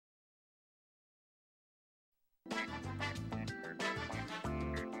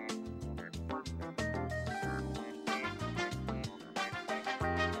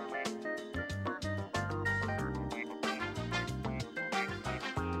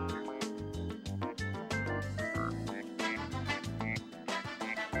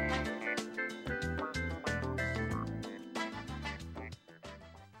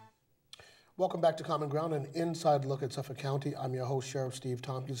Welcome back to Common Ground, an inside look at Suffolk County. I'm your host, Sheriff Steve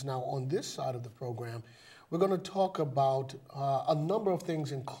Tompkins. Now, on this side of the program, we're going to talk about a number of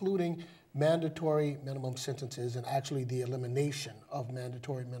things, including mandatory minimum sentences and actually the elimination of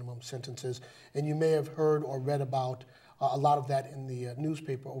mandatory minimum sentences. And you may have heard or read about a lot of that in the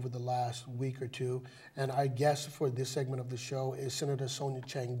newspaper over the last week or two. And our guest for this segment of the show is Senator Sonia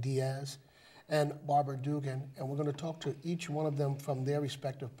Chang-Diaz and Barbara Dougan, and we're going to talk to each one of them from their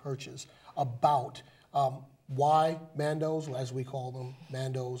respective perches about why mandos, as we call them,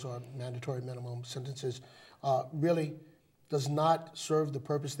 mandos or mandatory minimum sentences, really does not serve the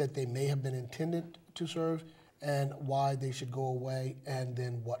purpose that they may have been intended to serve, and why they should go away, and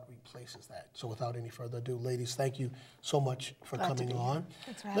then what replaces that. So without any further ado, ladies, thank you so much for coming on.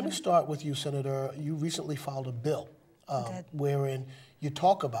 Let me start with you, Senator. You recently filed a bill wherein you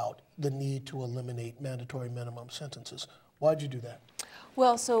talk about the need to eliminate mandatory minimum sentences. Why'd you do that?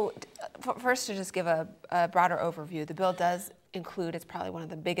 Well, so first to just give a broader overview, the bill does include, it's probably one of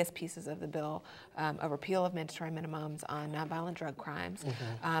the biggest pieces of the bill, a repeal of mandatory minimums on nonviolent drug crimes.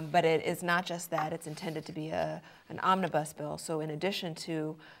 But it is not just that, it's intended to be an omnibus bill. So in addition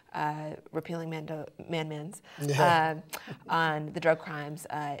to repealing man-mins on the drug crimes,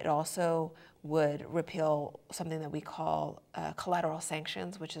 it also would repeal something that we call collateral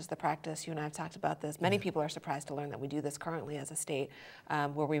sanctions, which is the practice, you and I have talked about this. Many people are surprised to learn that we do this currently as a state,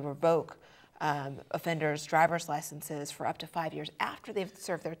 where we revoke offenders' driver's licenses for up to 5 years after they've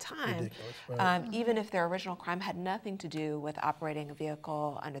served their time, even if their original crime had nothing to do with operating a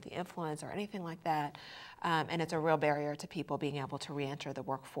vehicle under the influence or anything like that. And it's a real barrier to people being able to re-enter the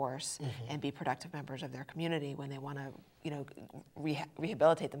workforce and be productive members of their community when they want to,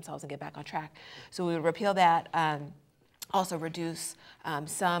 rehabilitate themselves and get back on track. So we would repeal that, also reduce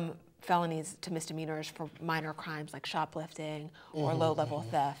some felonies to misdemeanors for minor crimes like shoplifting or low-level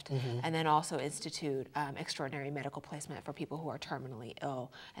theft, and then also institute extraordinary medical placement for people who are terminally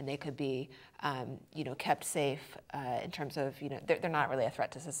ill, and they could be, kept safe in terms of, they're not really a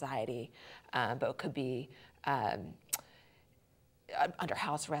threat to society, but it could be under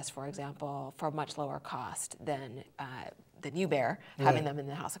house arrest, for example, for much lower cost than you bear, having them in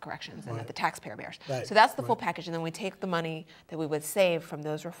the House of Corrections and that the taxpayer bears. So that's the full package, and then we take the money that we would save from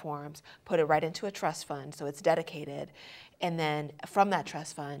those reforms, put it right into a trust fund so it's dedicated, and then from that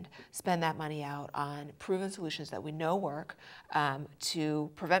trust fund, spend that money out on proven solutions that we know work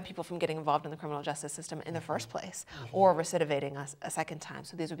to prevent people from getting involved in the criminal justice system in the first place or recidivating a second time.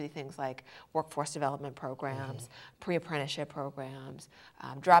 So these would be things like workforce development programs, pre-apprenticeship programs,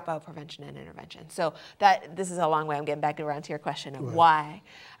 dropout prevention and intervention. So this is a long way. I'm getting back around to your question of why.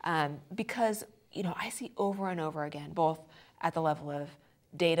 Because I see over and over again, both at the level of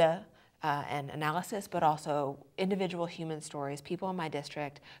data and analysis, but also individual human stories, people in my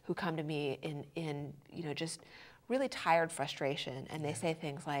district who come to me in just really tired frustration, and they say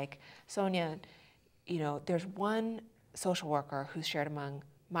things like, Sonia, there's one social worker who's shared among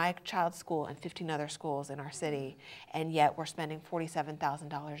my child's school and 15 other schools in our city, and yet we're spending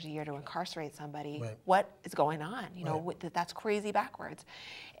 $47,000 a year to incarcerate somebody. What is going on? That's crazy backwards.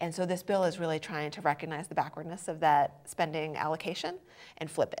 And so this bill is really trying to recognize the backwardness of that spending allocation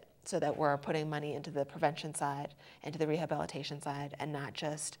and flip it, so that we're putting money into the prevention side, into the rehabilitation side, and not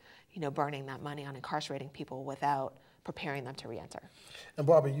just, burning that money on incarcerating people without preparing them to reenter. And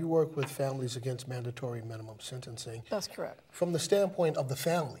Barbara, you work with families against mandatory minimum sentencing. That's correct. From the standpoint of the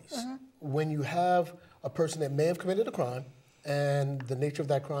families, when you have a person that may have committed a crime, and the nature of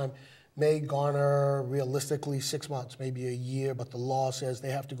that crime may garner realistically 6 months, maybe a year, but the law says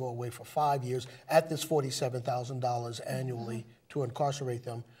they have to go away for 5 years at this $47,000 annually to incarcerate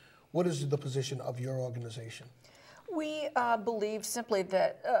them, what is the position of your organization? We believe simply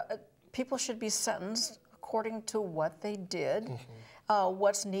that people should be sentenced according to what they did,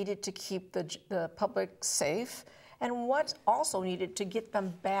 what's needed to keep the public safe, and what's also needed to get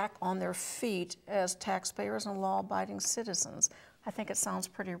them back on their feet as taxpayers and law-abiding citizens. I think it sounds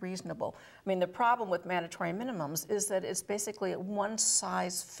pretty reasonable. I mean, the problem with mandatory minimums is that it's basically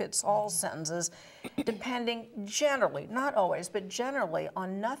one-size-fits-all sentences, depending generally, not always, but generally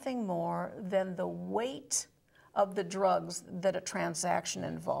on nothing more than the weight of the drugs that a transaction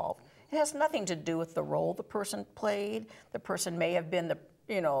involved. It has nothing to do with the role the person played. The person may have been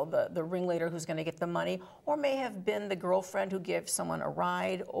the ringleader who's going to get the money, or may have been the girlfriend who gave someone a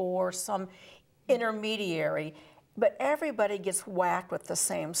ride, or some intermediary. But everybody gets whacked with the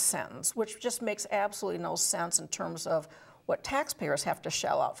same sentence, which just makes absolutely no sense in terms of what taxpayers have to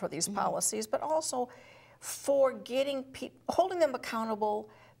shell out for these policies, but also for holding them accountable,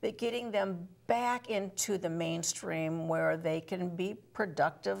 but getting them back into the mainstream where they can be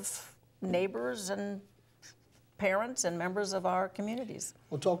productive neighbors and parents and members of our communities.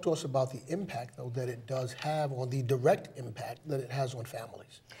 Well, talk to us about the impact, though, that it does have on the direct impact that it has on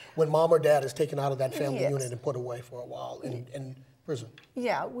families. When mom or dad is taken out of that family unit and put away for a while in prison.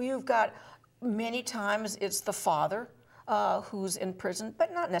 Yeah, we've got many times it's the father who's in prison,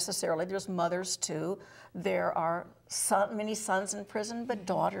 but not necessarily. There's mothers too. There are many sons in prison, but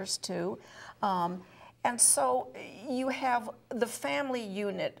daughters too. And so you have the family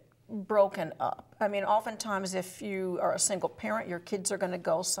unit broken up. I mean, oftentimes if you are a single parent, your kids are going to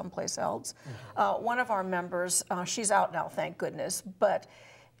go someplace else. One of our members, she's out now, thank goodness, but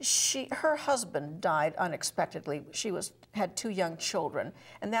her husband died unexpectedly. She had 2 young children,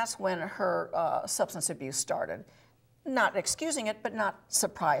 and that's when her substance abuse started. Not excusing it, but not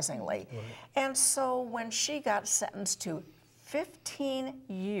surprisingly. Right. And so when she got sentenced to 15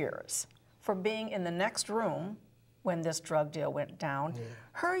 years for being in the next room when this drug deal went down,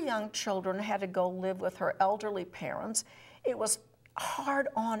 her young children had to go live with her elderly parents. It was hard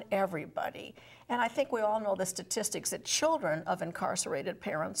on everybody. And I think we all know the statistics that children of incarcerated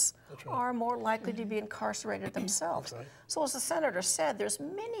parents are more likely to be incarcerated themselves. So as the senator said, there's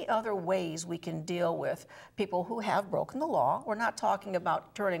many other ways we can deal with people who have broken the law. We're not talking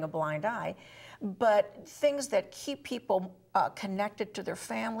about turning a blind eye, but things that keep people connected to their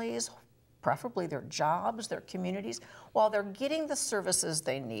families, preferably their jobs, their communities, while they're getting the services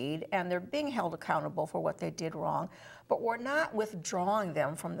they need and they're being held accountable for what they did wrong, but we're not withdrawing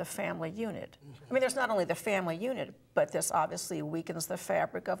them from the family unit. I mean, there's not only the family unit, but this obviously weakens the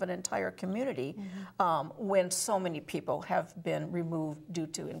fabric of an entire community when so many people have been removed due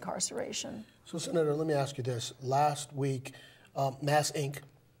to incarceration. So, Senator, let me ask you this. Last week, Mass Inc.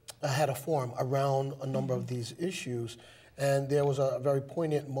 had a forum around a number of these issues. And there was a very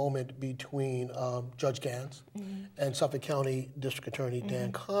poignant moment between Judge Gans and Suffolk County District Attorney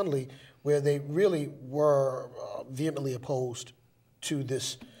Dan Conley, where they really were vehemently opposed to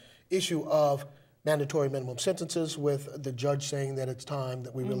this issue of mandatory minimum sentences, with the judge saying that it's time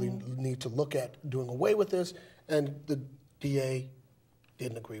that we really need to look at doing away with this, and the DA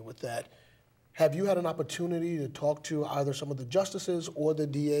didn't agree with that. Have you had an opportunity to talk to either some of the justices or the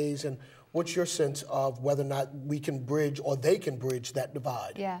DAs, and what's your sense of whether or not we can bridge or they can bridge that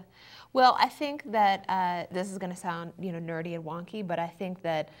divide? Yeah, well, I think that this is going to sound nerdy and wonky, but I think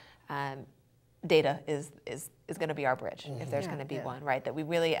that data is going to be our bridge if there's going to be one, right? That we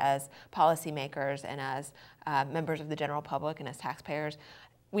really, as policymakers and as members of the general public and as taxpayers,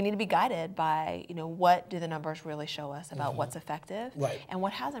 we need to be guided by, what do the numbers really show us about what's effective and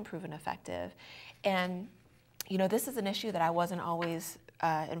what hasn't proven effective. And, this is an issue that I wasn't always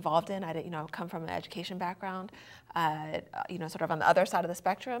involved in. I come from an education background, sort of on the other side of the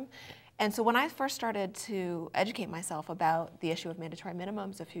spectrum. And so when I first started to educate myself about the issue of mandatory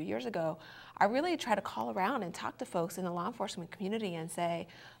minimums a few years ago, I really tried to call around and talk to folks in the law enforcement community and say,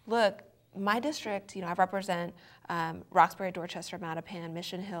 look, my district, I represent Roxbury, Dorchester, Mattapan,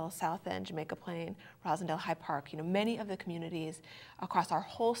 Mission Hill, South End, Jamaica Plain, Rosendale, Hyde Park, many of the communities across our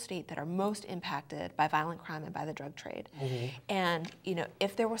whole state that are most impacted by violent crime and by the drug trade. And,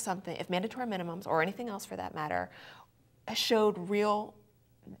 if there was something, if mandatory minimums or anything else for that matter showed real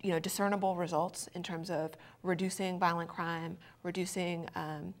discernible results in terms of reducing violent crime, reducing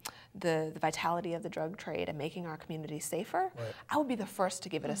the vitality of the drug trade and making our communities safer, I would be the first to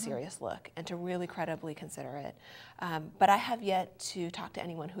give it a serious look and to really credibly consider it. But I have yet to talk to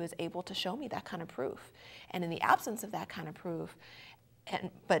anyone who is able to show me that kind of proof. And in the absence of that kind of proof,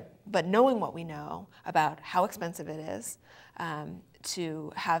 but knowing what we know about how expensive it is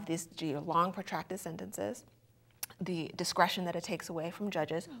to have these long protracted sentences, the discretion that it takes away from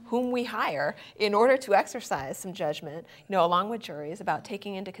judges, whom we hire in order to exercise some judgment, along with juries, about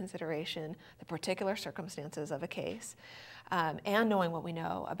taking into consideration the particular circumstances of a case, and knowing what we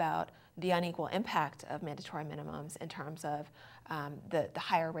know about the unequal impact of mandatory minimums in terms of the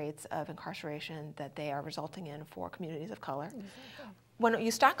higher rates of incarceration that they are resulting in for communities of color. When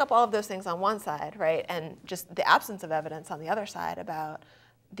you stack up all of those things on one side, right, and just the absence of evidence on the other side about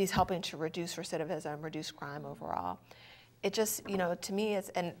these helping to reduce recidivism, reduce crime overall. It just, to me,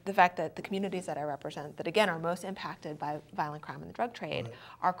 and the fact that the communities that I represent, that again are most impacted by violent crime and the drug trade,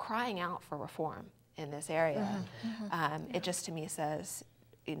 are crying out for reform in this area. It just, to me, says,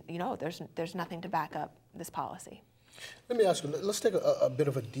 there's nothing to back up this policy. Let me ask you, let's take a bit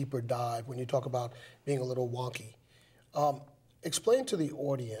of a deeper dive when you talk about being a little wonky. Explain to the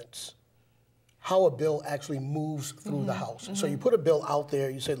audience how a bill actually moves through the House. So you put a bill out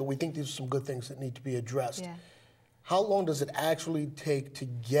there, you say, look, we think these are some good things that need to be addressed. How long does it actually take to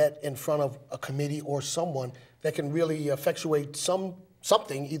get in front of a committee or someone that can really effectuate some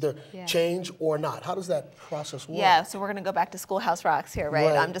something, either change or not. How does that process work? Yeah, so we're going to go back to Schoolhouse Rocks here,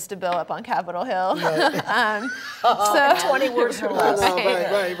 right? I'm just a bill up on Capitol Hill. Right. So 20 words or less.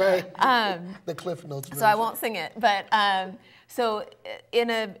 Right. The Cliff Notes version. So I won't sing it, but so in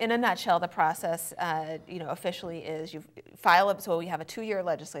a nutshell, the process, officially is you file it. So we have a 2-year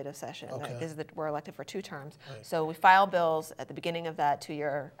legislative session. Okay. We're elected for 2 terms. Right. So we file bills at the beginning of that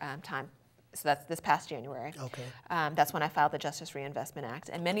 2-year time. So that's this past January. Okay. That's when I filed the Justice Reinvestment Act.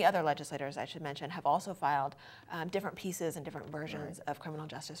 And many other legislators, I should mention, have also filed different pieces and different versions of criminal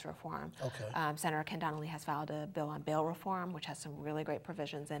justice reform. Okay. Senator Ken Donnelly has filed a bill on bail reform, which has some really great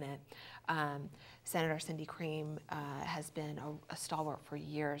provisions in it. Senator Cindy Cream has been a stalwart for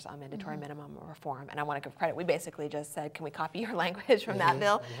years on mandatory minimum reform. And I want to give credit. We basically just said, can we copy your language from that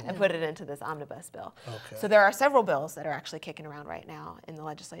bill and put it into this omnibus bill? Okay. So there are several bills that are actually kicking around right now in the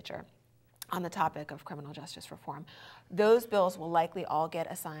legislature on the topic of criminal justice reform. Those bills will likely all get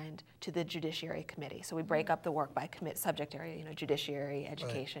assigned to the Judiciary Committee. So we break up the work by subject area, judiciary,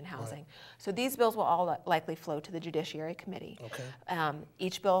 education, housing. So these bills will all likely flow to the Judiciary Committee. Okay.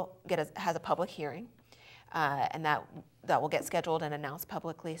 Each bill has a public hearing, and that will get scheduled and announced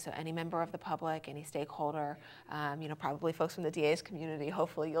publicly. So any member of the public, any stakeholder, probably folks from the DA's community,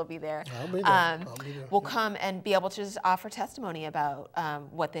 hopefully you'll be there. I'll be there. Will come and be able to just offer testimony about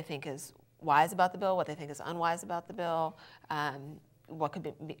what they think is wise about the bill, what they think is unwise about the bill, what could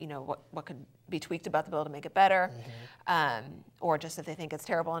be, what could be tweaked about the bill to make it better, or just if they think it's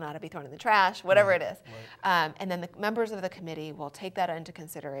terrible and ought to be thrown in the trash, whatever it is. Right. And then the members of the committee will take that into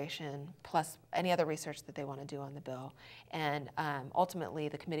consideration, plus any other research that they want to do on the bill. And ultimately,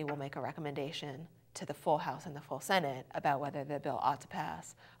 the committee will make a recommendation to the full House and the full Senate about whether the bill ought to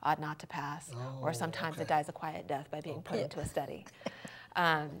pass, ought not to pass, or sometimes it dies a quiet death by being put into a study.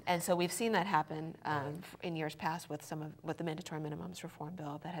 And so we've seen that happen in years past with with the mandatory minimums reform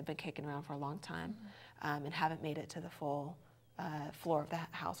bill that had been kicking around for a long time and haven't made it to the full floor of the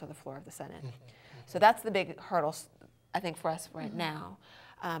House or the floor of the Senate. So that's the big hurdle, I think, for us right now.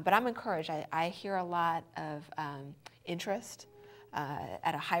 But I'm encouraged. I hear a lot of interest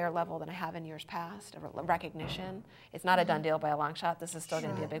at a higher level than I have in years past, a recognition. It's not a done deal by a long shot. This is still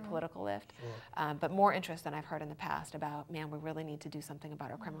going to be a big political lift. But more interest than I've heard in the past about, man, we really need to do something about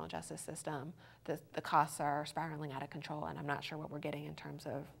our criminal justice system. The costs are spiraling out of control, and I'm not sure what we're getting in terms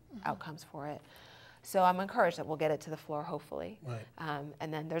of outcomes for it. So I'm encouraged that we'll get it to the floor, hopefully. Right.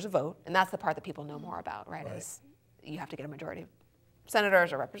 And then there's a vote, and that's the part that people know more about, right? Is you have to get a majority of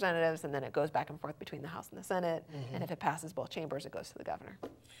senators or representatives, and then it goes back and forth between the House and the Senate, and if it passes both chambers, it goes to the governor.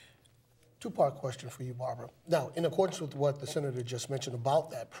 Two-part question for you, Barbara. Now, in accordance with what the senator just mentioned about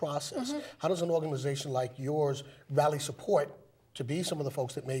that process, how does an organization like yours rally support to be some of the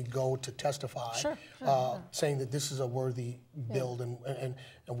folks that may go to testify, saying that this is a worthy bill and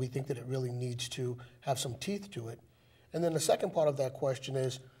we think that it really needs to have some teeth to it? And then the second part of that question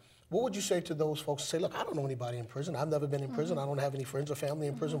is, what would you say to those folks who say, look, I don't know anybody in prison. I've never been in prison. I don't have any friends or family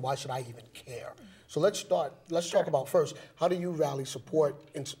in prison. Why should I even care? So let's talk about first, how do you rally support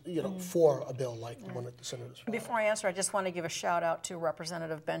for a bill like the one that the senators filed? Before I answer, I just want to give a shout out to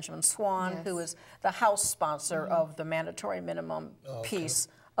Representative Benjamin Swan, who is the House sponsor of the mandatory minimum piece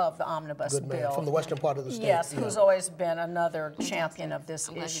of the omnibus bill. From the western part of the state. Yes, who's always been another champion of this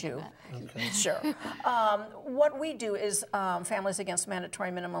issue. Sure. What we do is Families Against Mandatory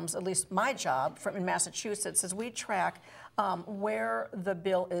Minimums, at least my job in Massachusetts, is we track where the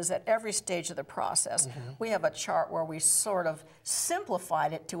bill is at every stage of the process. We have a chart where we sort of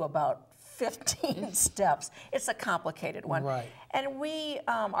simplified it to about 15 steps. It's a complicated one. Right. And we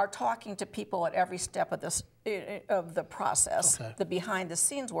are talking to people at every step of this of the process, the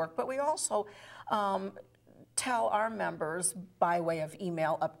behind-the-scenes work, but we also tell our members by way of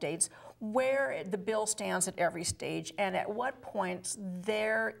email updates where the bill stands at every stage and at what points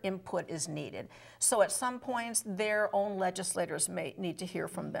their input is needed. So at some points, their own legislators may need to hear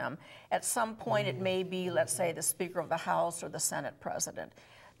from them. At some point, it may be, let's say, the Speaker of the House or the Senate President.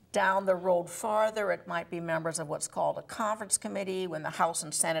 Down the road farther, it might be members of what's called a conference committee when the House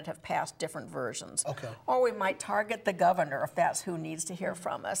and Senate have passed different versions. Or we might target the governor if that's who needs to hear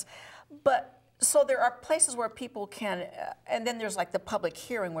from us. So there are places where people can, and then there's like the public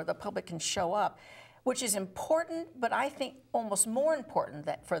hearing where the public can show up, which is important, but I think almost more important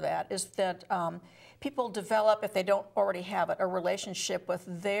for that is that people develop, if they don't already have it, a relationship with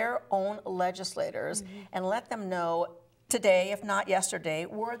their own legislators and let them know today, if not yesterday,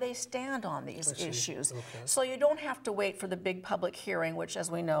 where they stand on these issues. So you don't have to wait for the big public hearing, which,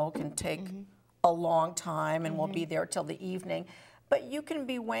 as we know, can take a long time and will be there till the evening. But you can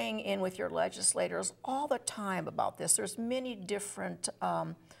be weighing in with your legislators all the time about this. There's many different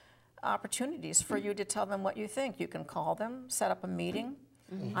opportunities for you to tell them what you think. You can call them, set up a meeting.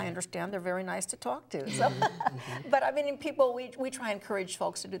 I understand they're very nice to talk to. So. But I mean, people, we try and encourage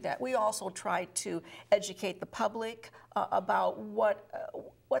folks to do that. We also try to educate the public about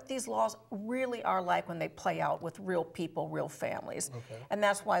what these laws really are like when they play out with real people, real families. And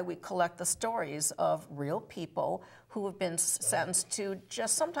that's why we collect the stories of real people who have been sentenced to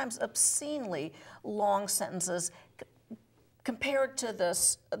just sometimes obscenely long sentences compared to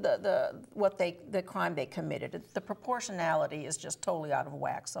the crime they committed. The proportionality is just totally out of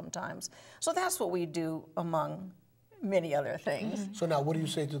whack sometimes. So that's what we do among many other things. So now what do you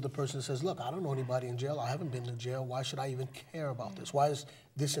say to the person that says, look, I don't know anybody in jail, I haven't been to jail, why should I even care about this? Why is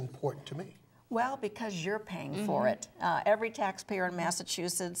this important to me? Well, because you're paying for it. Every taxpayer in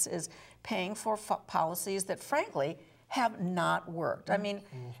Massachusetts is paying for policies that, frankly, have not worked. I mean,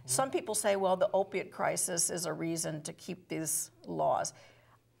 some people say, well, the opiate crisis is a reason to keep these laws.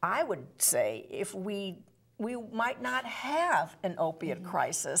 I would say if we might not have an opiate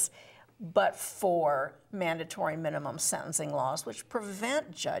crisis, but for mandatory minimum sentencing laws, which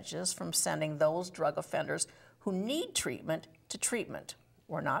prevent judges from sending those drug offenders who need treatment to treatment.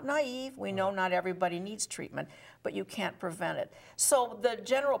 We're not naive. We know not everybody needs treatment, but you can't prevent it. So the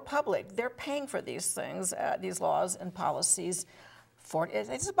general public, they're paying for these things, these laws and policies.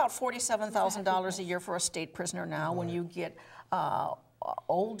 It's about $47,000 a year for a state prisoner now. When you get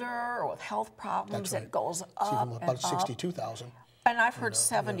older or with health problems, it goes up and about $62,000. And I've heard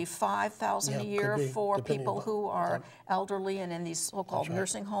 $75,000 a year for people who are elderly and in these so-called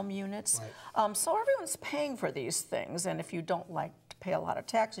nursing home units. So everyone's paying for these things, and if you don't like to pay a lot of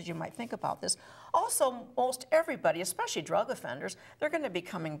taxes, you might think about this. Also, most everybody, especially drug offenders, they're going to be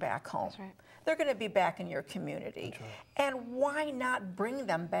coming back home. They're going to be back in your community. And why not bring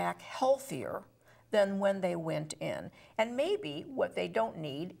them back healthier than when they went in? And maybe what they don't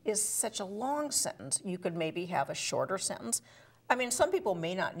need is such a long sentence. You could maybe have a shorter sentence. I mean, some people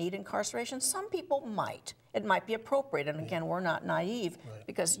may not need incarceration. Some people might. It might be appropriate. And again, we're not naive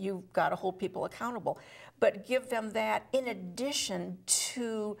because you've got to hold people accountable. But give them that in addition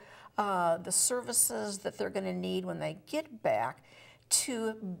to the services that they're going to need when they get back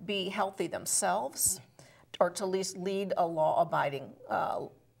to be healthy themselves or to at least lead a law-abiding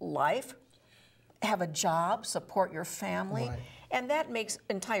life, have a job, support your family. And that makes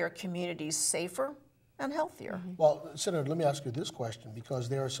entire communities safer and healthier. Well, Senator, let me ask you this question, because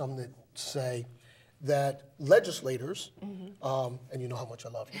there are some that say that legislators, and you know how much I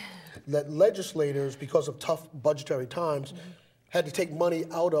love you, that legislators, because of tough budgetary times, had to take money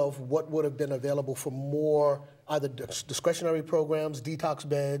out of what would have been available for more either discretionary programs, detox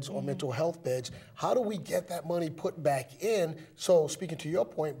beds, or mental health beds. How do we get that money put back in? So speaking to your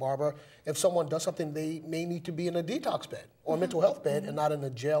point, Barbara, if someone does something, they may need to be in a detox bed or a mental health bed and not in a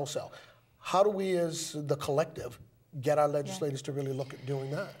jail cell. How do we as the collective get our legislators to really look at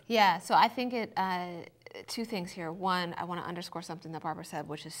doing that? Yeah, so I think two things here. One, I want to underscore something that Barbara said,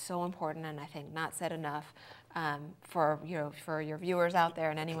 which is so important and I think not said enough for your viewers out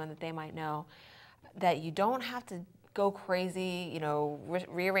there and anyone that they might know, that you don't have to go crazy,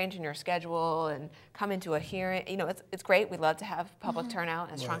 rearranging your schedule and come into a hearing. It's great. We love to have public turnout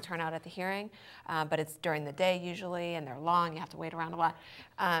and strong turnout at the hearing, but it's during the day usually, and they're long. You have to wait around a lot,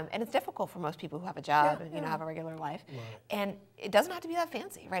 and it's difficult for most people who have a job and have a regular life. And it doesn't have to be that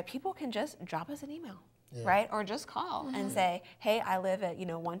fancy, right? People can just drop us an email. Right, or just call and say, hey, I live at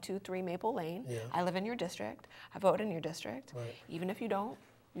 123 Maple Lane. I live in your district. I vote in your district. Even if you don't,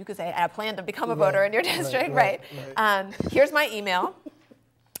 you could say, I plan to become a voter in your district, here's my email,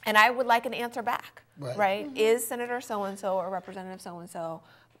 and I would like an answer back, Is Senator so-and-so or Representative so-and-so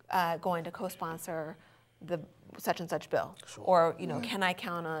going to co-sponsor the such and such bill? Or, can I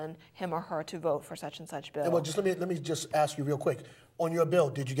count on him or her to vote for such and such bill? And well, just let me just ask you real quick. On your bill,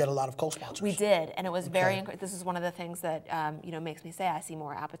 did you get a lot of co-sponsors? We did, and it was very, this is one of the things that, makes me say I see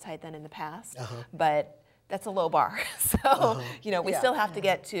more appetite than in the past, but that's a low bar. So, we still have to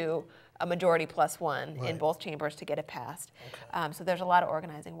get to a majority +1 in both chambers to get it passed. So there's a lot of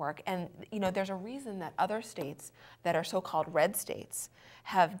organizing work. And, there's a reason that other states that are so-called red states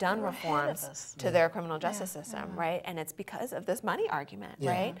have done reforms to their criminal justice system, right? And it's because of this money argument,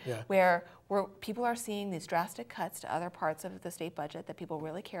 right? Where people are seeing these drastic cuts to other parts of the state budget that people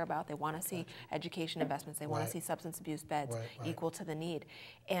really care about. They want to see education investments. They want to see substance abuse beds equal to the need.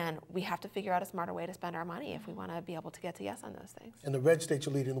 And we have to figure out a smarter way to spend our money if we want to be able to get to yes on those things. And the red states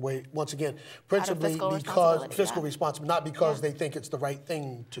are leading the way once once again, principally because fiscal responsibility, not because they think it's the right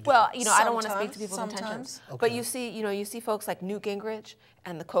thing to do. Well, you know, I don't want to speak to people's intentions, but you see folks like Newt Gingrich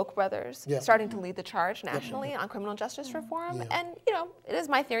and the Koch brothers starting to lead the charge nationally on criminal justice reform, and you know, it is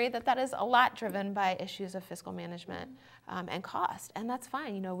my theory that that is a lot driven by issues of fiscal management and cost, and that's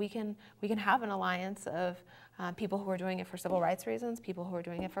fine. You know, we can have an alliance of people who are doing it for civil rights reasons, people who are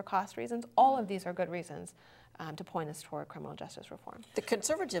doing it for cost reasons. All of these are good reasons to point us toward criminal justice reform. The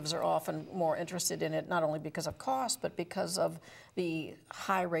conservatives are often more interested in it not only because of cost, but because of the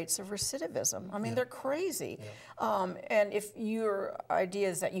high rates of recidivism. I mean, they're crazy. And if your idea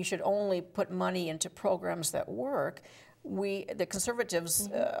is that you should only put money into programs that work, the conservatives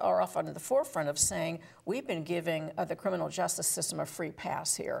are often in the forefront of saying, we've been giving the criminal justice system a free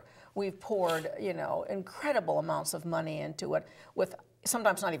pass here. We've poured, you know, incredible amounts of money into it with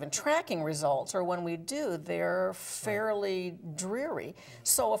sometimes not even tracking results, or when we do, they're fairly dreary.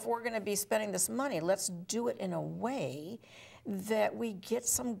 So if we're going to be spending this money, let's do it in a way that we get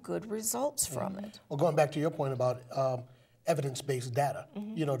some good results from it. Well, going back to your point about evidence-based data,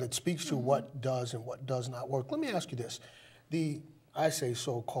 you know, that speaks to what does and what does not work. Let me ask you this. I say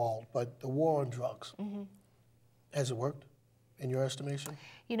so-called, but the war on drugs, has it worked in your estimation?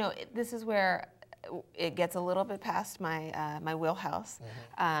 You know, this is where it gets a little bit past my my wheelhouse,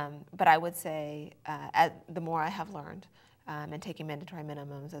 but I would say the more I have learned, and taking mandatory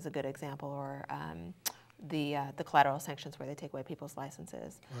minimums as a good example, or the collateral sanctions where they take away people's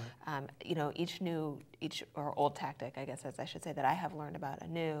licenses. You know, each old tactic, I guess, as I should say, that I have learned about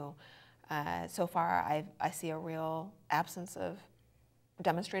anew, so far I see a real absence of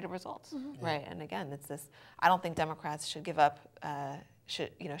demonstrated results, right? And again, it's this. I don't think Democrats should give up.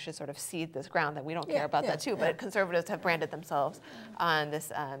 Should sort of cede this ground that we don't care about that too. But conservatives have branded themselves on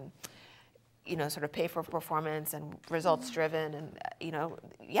this. You know, sort of pay for performance and results driven, and you know,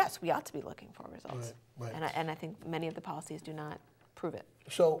 yes, we ought to be looking for results, and I think many of the policies do not prove it.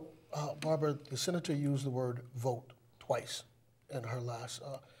 So, Barbara, the senator used the word vote twice in her last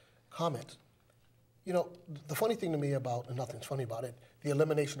comment. You know, the funny thing to me about, and nothing's funny about it, the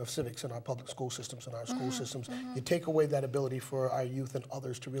elimination of civics in our public school systems and our school systems, you take away that ability for our youth and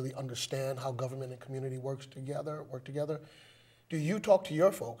others to really understand how government and community work together. Do you talk to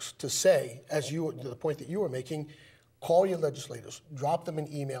your folks to say, the point that you were making, call your legislators, drop them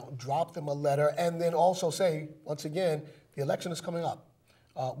an email, drop them a letter, and then also say, once again, the election is coming up.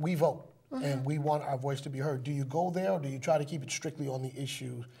 We vote, and we want our voice to be heard. Do you go there, or do you try to keep it strictly on the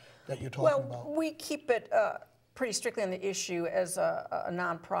issue that you're talking about? Well, we keep it pretty strictly on the issue. As a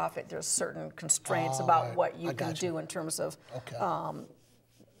nonprofit, there's certain constraints about what you can do in terms of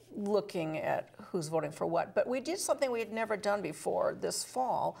looking at who's voting for what. But we did something we had never done before this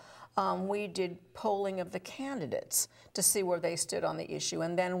fall. We did polling of the candidates to see where they stood on the issue,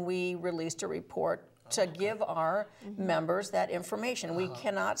 and then we released a report to give our members that information. We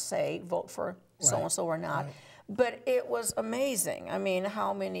cannot say vote for so-and-so or not. But it was amazing. I mean,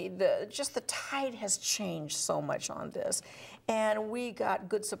 how many, just the tide has changed so much on this. And we got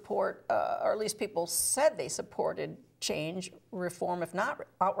good support, or at least people said they supported change, reform, if not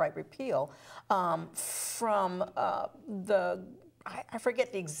outright repeal, from I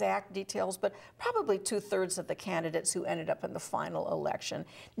forget the exact details, but probably 2/3 of the candidates who ended up in the final election.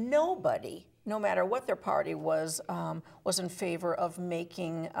 Nobody, no matter what their party was in favor of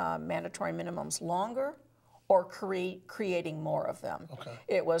making mandatory minimums longer or creating more of them.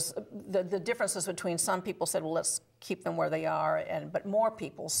 It was the differences between some people said, well, let's keep them where they are, but more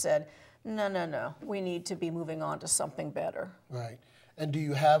people said, no, we need to be moving on to something better. Right. And do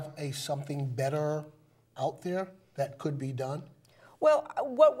you have something better out there that could be done? Well,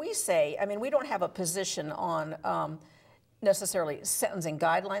 what we say, I mean, we don't have a position on necessarily sentencing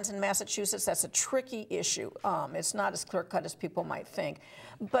guidelines in Massachusetts. That's a tricky issue. It's not as clear-cut as people might think.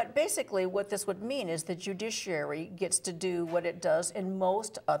 But basically what this would mean is the judiciary gets to do what it does in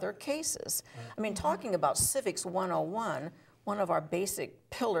most other cases. I mean, talking about Civics 101, one of our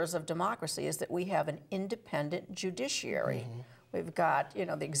basic pillars of democracy is that we have an independent judiciary. We've got, you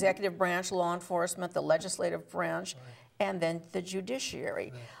know, the executive branch, law enforcement, the legislative branch, and then the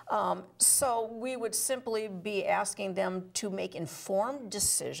judiciary. So we would simply be asking them to make informed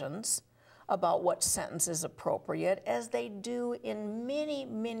decisions about what sentence is appropriate, as they do in many,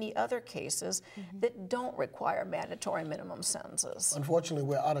 many other cases that don't require mandatory minimum sentences. Unfortunately,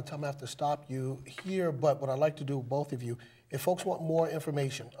 we're out of time. I have to stop you here, but what I'd like to do, both of you, if folks want more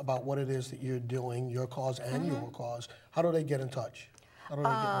information about what it is that you're doing, your cause and your cause, how do they get in touch? How do they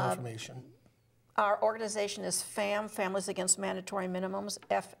get more information? Our organization is FAMM, Families Against Mandatory Minimums,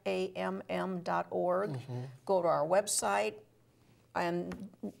 FAMM.org. Go to our website, and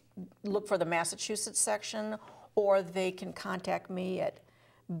look for the Massachusetts section, or they can contact me at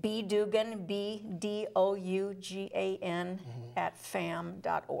Dougan, BDOUGAN, at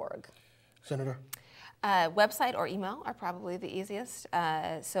FAMM.org. Senator? Website or email are probably the easiest.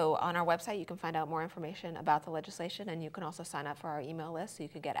 So on our website, you can find out more information about the legislation, and you can also sign up for our email list so you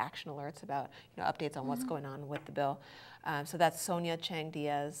could get action alerts about updates on what's going on with the bill. So that's Sonia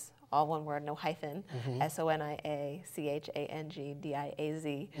Chang-Diaz, all one word, no hyphen,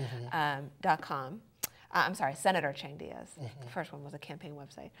 SoniaChangDiaz.com. I'm sorry, Senator Chang-Diaz. The first one was a campaign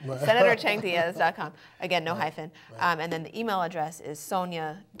website. SenatorChangDiaz.com. Again, no hyphen. And then the email address is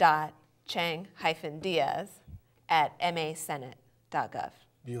sonia.chang-diaz@masenate.gov.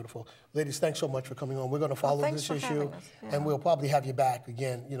 Beautiful. Ladies, thanks so much for coming on. We're going to follow this issue, and we'll probably have you back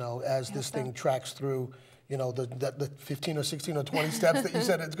again, as this thing tracks through, the 15 or 16 or 20 steps that you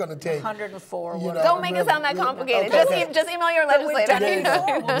said it's going to take. 104. Don't make it sound that complicated. Just email your legislator. We've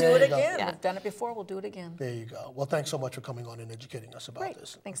do it again. Yeah. We've done it before. We'll do it again. There you go. Well, thanks so much for coming on and educating us about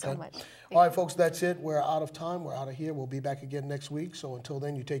this. Thanks so much. All right, folks, that's it. We're out of time. We're out of here. We'll be back again next week. So until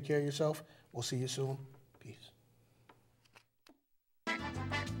then, you take care of yourself. We'll see you soon.